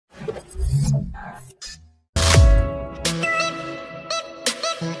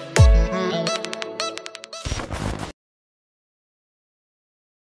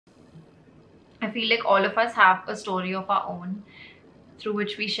I feel like all of us have a story of our own through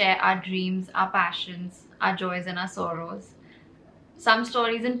which we share our dreams, our passions, our joys, and our sorrows. Some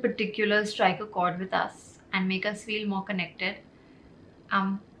stories in particular strike a chord with us and make us feel more connected.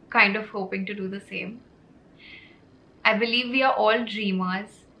 I'm kind of hoping to do the same. I believe we are all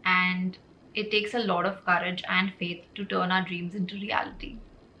dreamers, and it takes a lot of courage and faith to turn our dreams into reality.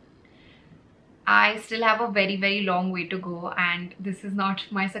 I still have a very, very long way to go, and this is not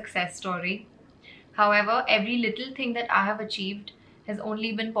my success story. However, every little thing that I have achieved has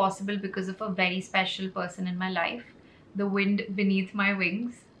only been possible because of a very special person in my life, the wind beneath my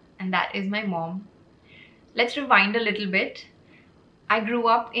wings, and that is my mom. Let's rewind a little bit. I grew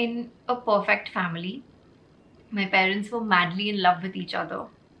up in a perfect family. My parents were madly in love with each other.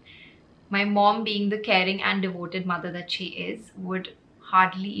 My mom, being the caring and devoted mother that she is, would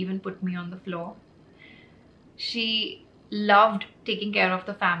hardly even put me on the floor. She loved taking care of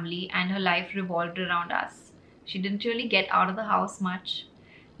the family, and her life revolved around us. She didn't really get out of the house much.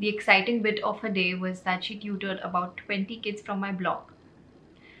 The exciting bit of her day was that she tutored about 20 kids from my block.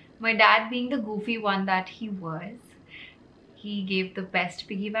 My dad, being the goofy one that he was, he gave the best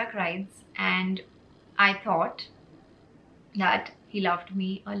piggyback rides, and I thought that he loved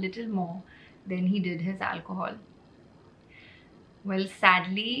me a little more than he did his alcohol. Well,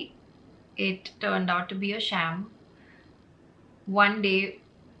 sadly, it turned out to be a sham. One day,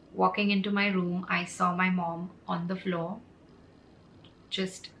 walking into my room, I saw my mom on the floor,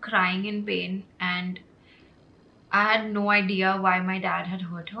 just crying in pain, and I had no idea why my dad had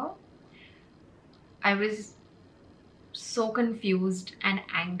hurt her. I was so confused and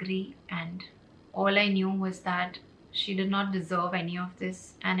angry, and all I knew was that she did not deserve any of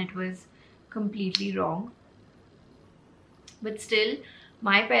this, and it was completely wrong. But still,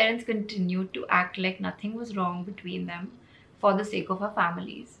 my parents continued to act like nothing was wrong between them for the sake of our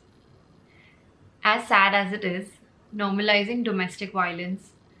families. As sad as it is, normalizing domestic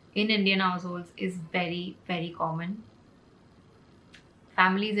violence in Indian households is very, very common.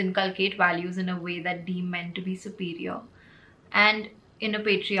 Families inculcate values in a way that deem men to be superior. And in a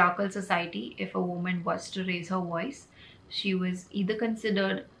patriarchal society, if a woman was to raise her voice, she was either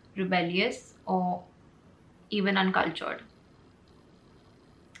considered rebellious or even uncultured.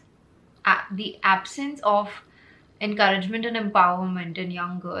 The absence of encouragement and empowerment in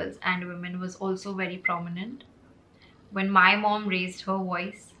young girls and women was also very prominent. When my mom raised her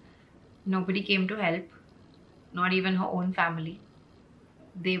voice, nobody came to help, not even her own family.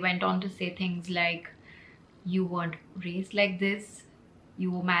 They went on to say things like, "You weren't raised like this,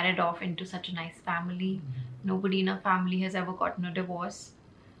 you were married off into such a nice family, nobody in her family has ever gotten a divorce."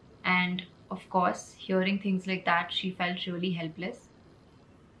 And of course, hearing things like that, she felt really helpless.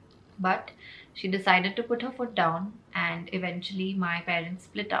 But she decided to put her foot down, and eventually my parents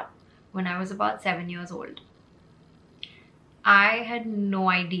split up when I was about 7 years old. I had no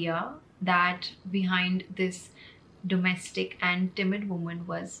idea that behind this domestic and timid woman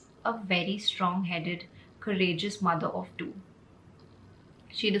was a very strong-headed, courageous mother of two.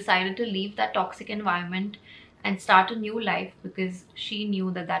 She decided to leave that toxic environment and start a new life because she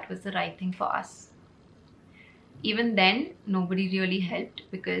knew that that was the right thing for us. Even then, nobody really helped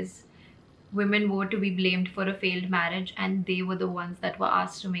because women were to be blamed for a failed marriage, and they were the ones that were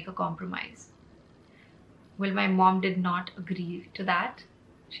asked to make a compromise. Well, my mom did not agree to that.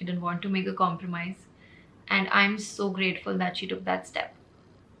 She didn't want to make a compromise, and I'm so grateful that she took that step.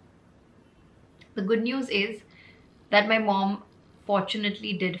 The good news is that my mom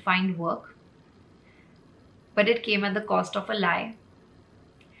fortunately did find work, but it came at the cost of a lie.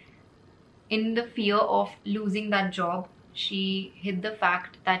 In the fear of losing that job, she hid the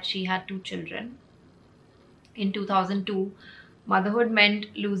fact that she had 2 children. In 2002, motherhood meant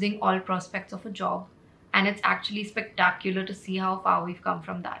losing all prospects of a job, and it's actually spectacular to see how far we've come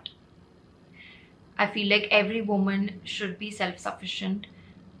from that. I feel like every woman should be self-sufficient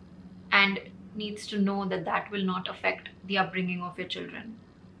and needs to know that that will not affect the upbringing of your children.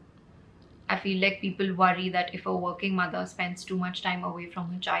 I feel like people worry that if a working mother spends too much time away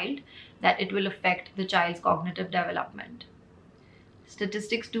from her child, that it will affect the child's cognitive development.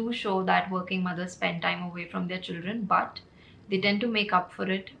 Statistics do show that working mothers spend time away from their children, but they tend to make up for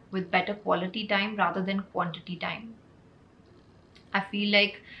it with better quality time rather than quantity time. I feel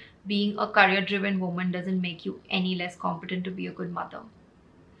like being a career-driven woman doesn't make you any less competent to be a good mother.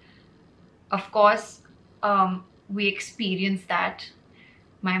 Of course, we experienced that.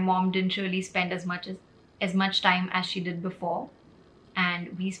 My mom didn't really spend as much time as she did before,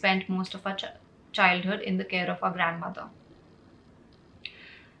 and we spent most of our childhood in the care of our grandmother.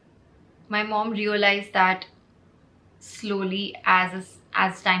 My mom realized that slowly as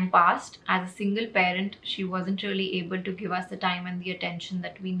time passed. As a single parent, she wasn't really able to give us the time and the attention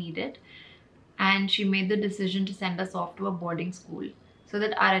that we needed, and she made the decision to send us off to a boarding school so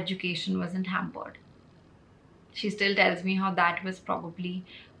that our education wasn't hampered. She still tells me how that was probably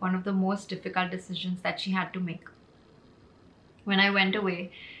one of the most difficult decisions that she had to make. When I went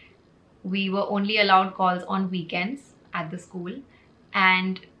away, we were only allowed calls on weekends at the school,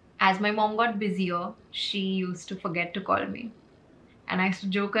 and as my mom got busier, she used to forget to call me. And I used to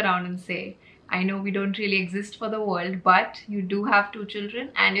joke around and say, I know we don't really exist for the world, but you do have 2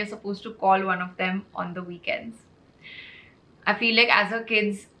 children and you're supposed to call one of them on the weekends. I feel like as her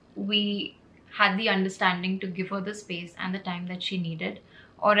kids, we had the understanding to give her the space and the time that she needed,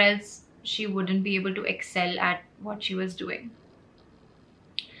 or else she wouldn't be able to excel at what she was doing.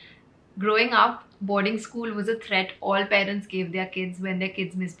 Growing up, boarding school was a threat all parents gave their kids when their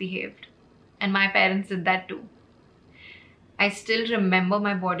kids misbehaved. And my parents did that too. I still remember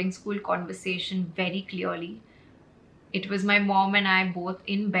my boarding school conversation very clearly. It was my mom and I both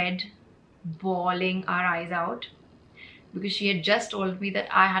in bed, bawling our eyes out, because she had just told me that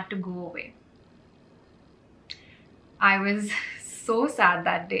I had to go away. I was so sad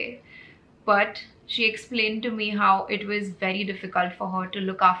that day, but she explained to me how it was very difficult for her to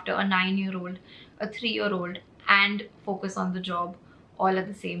look after a 9-year-old, a 3-year-old, and focus on the job all at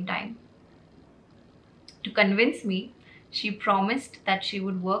the same time. To convince me, she promised that she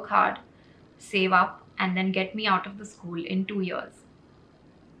would work hard, save up, and then get me out of the school in 2 years.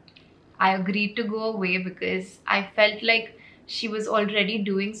 I agreed to go away because I felt like she was already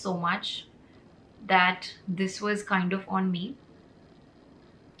doing so much that this was kind of on me.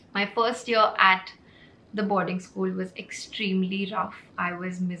 My first year at the boarding school was extremely rough. I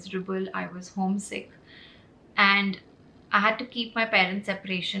was miserable, I was homesick, and I had to keep my parents'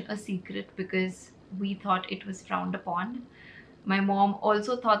 separation a secret because we thought it was frowned upon. My mom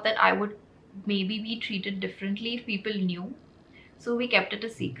also thought that I would maybe be treated differently if people knew, so we kept it a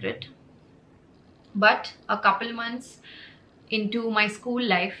secret. But a couple months into my school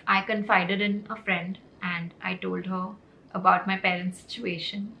life, I confided in a friend and I told her about my parents'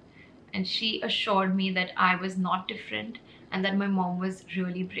 situation. And she assured me that I was not different and that my mom was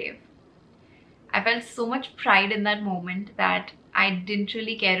really brave. I felt so much pride in that moment that I didn't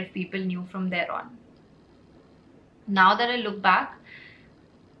really care if people knew from there on. Now that I look back,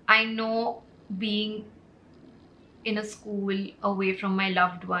 I know being in a school away from my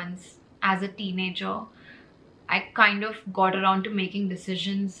loved ones as a teenager, I kind of got around to making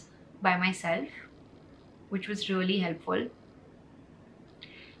decisions by myself, which was really helpful.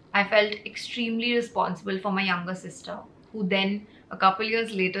 I felt extremely responsible for my younger sister, who then a couple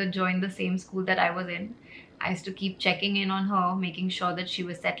years later joined the same school that I was in. I used to keep checking in on her, making sure that she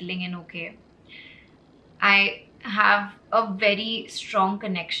was settling in okay. I have a very strong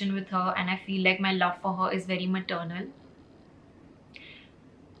connection with her and I feel like my love for her is very maternal.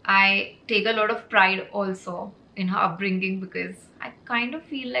 I take a lot of pride also in her upbringing because I kind of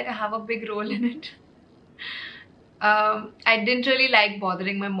feel like I have a big role in it. I didn't really like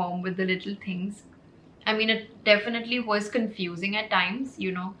bothering my mom with the little things. I mean, it definitely was confusing at times,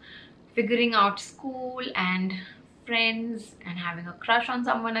 you know, figuring out school and friends and having a crush on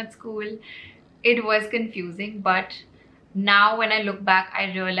someone at school. It was confusing, but now when I look back,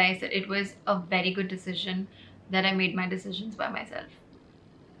 I realize that it was a very good decision that I made my decisions by myself.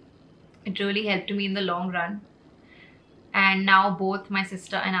 It really helped me in the long run. And now both my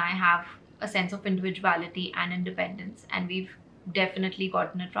sister and I have a sense of individuality and independence, and we've definitely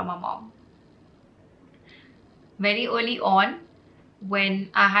gotten it from our mom. Very early on, when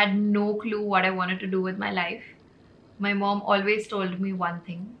I had no clue what I wanted to do with my life, my mom always told me one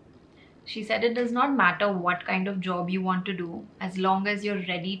thing. She said it does not matter what kind of job you want to do as long as you're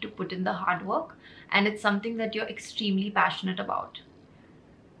ready to put in the hard work and it's something that you're extremely passionate about.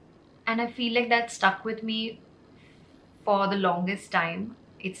 And I feel like that stuck with me for the longest time.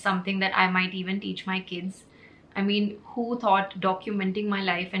 It's something that I might even teach my kids. I mean, who thought documenting my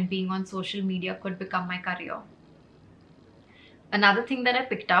life and being on social media could become my career? Another thing that I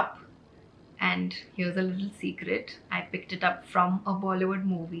picked up, and here's a little secret, I picked it up from a Bollywood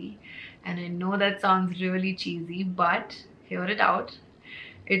movie. And I know that sounds really cheesy, but hear it out.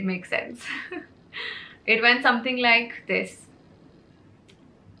 It makes sense. It went something like this.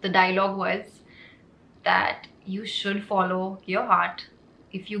 The dialogue was that you should follow your heart.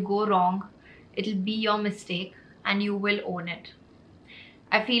 If you go wrong, it'll be your mistake and you will own it.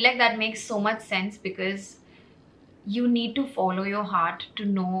 I feel like that makes so much sense because you need to follow your heart to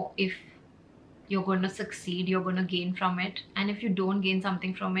know if you're going to succeed, you're going to gain from it. And if you don't gain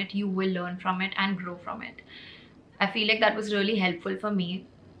something from it, you will learn from it and grow from it. I feel like that was really helpful for me,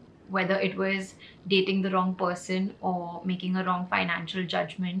 whether it was dating the wrong person or making a wrong financial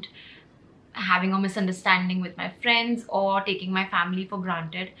judgment, having a misunderstanding with my friends, or taking my family for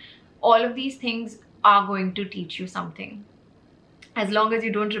granted. All of these things are going to teach you something, as long as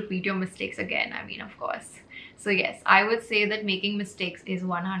you don't repeat your mistakes again, I mean, of course. So yes, I would say that making mistakes is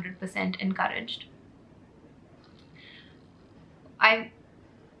 100% encouraged.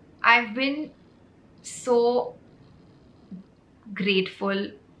 I've been so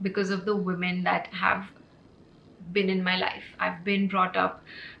grateful because of the women that have been in my life. I've been brought up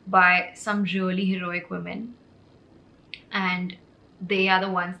by some really heroic women, and they are the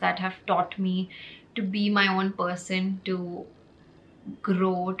ones that have taught me to be my own person, to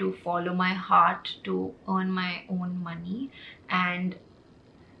grow, to follow my heart, to earn my own money. And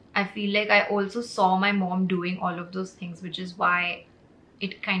I feel like I also saw my mom doing all of those things, which is why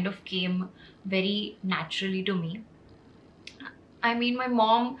it kind of came very naturally to me. I mean, my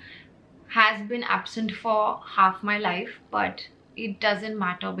mom has been absent for half my life, but it doesn't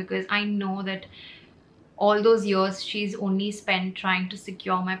matter, because I know that all those years she's only spent trying to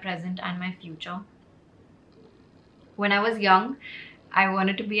secure my present and my future. When I was young, I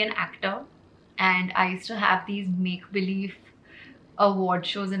wanted to be an actor, and I used to have these make-believe award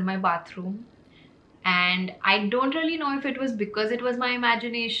shows in my bathroom. And I don't really know if it was because it was my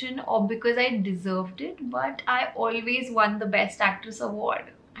imagination or because I deserved it, but I always won the Best Actress award.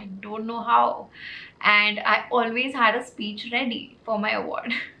 I don't know how. And I always had a speech ready for my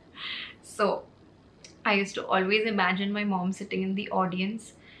award. So I used to always imagine my mom sitting in the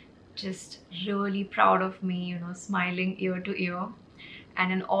audience, just really proud of me, you know, smiling ear to ear.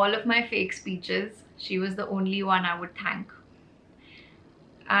 And in all of my fake speeches, she was the only one I would thank.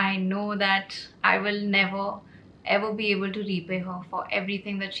 I know that I will never ever be able to repay her for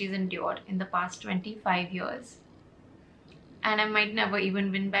everything that she's endured in the past 25 years. And I might never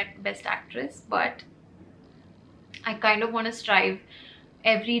even win back Best Actress, but I kind of want to strive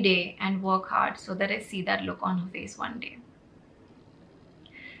every day and work hard so that I see that look on her face one day.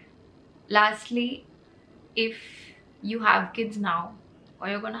 Lastly, if you have kids now, or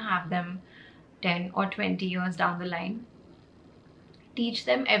you're going to have them 10 or 20 years down the line, teach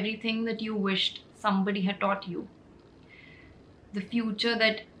them everything that you wished somebody had taught you. The future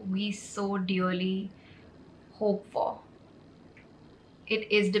that we so dearly hope for, it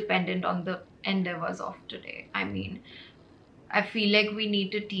is dependent on the endeavors of today. I mean, I feel like we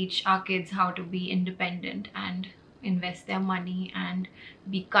need to teach our kids how to be independent and invest their money and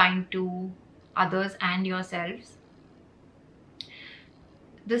be kind to others and yourselves.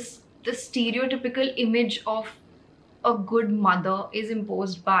 The stereotypical image of a good mother is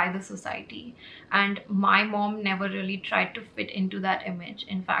imposed by the society, and my mom never really tried to fit into that image.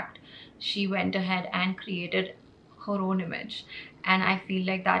 In fact, she went ahead and created her own image, and I feel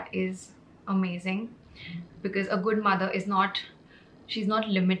like that is amazing, because a good mother is not, she's not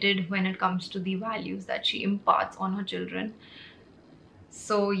limited when it comes to the values that she imparts on her children.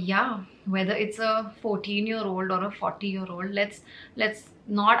 So yeah, whether it's a 14-year-old or a 40-year-old, let's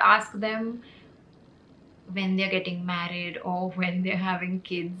not ask them when they're getting married or when they're having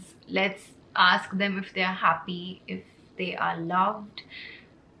kids. Let's ask them if they're happy, if they are loved,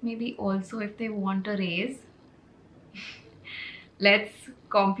 maybe also if they want a raise. Let's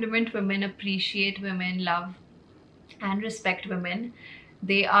compliment women, appreciate women, love and respect women.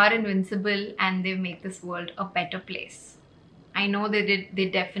 They are invincible and they make this world a better place. I know they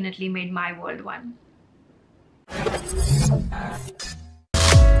definitely made my world one.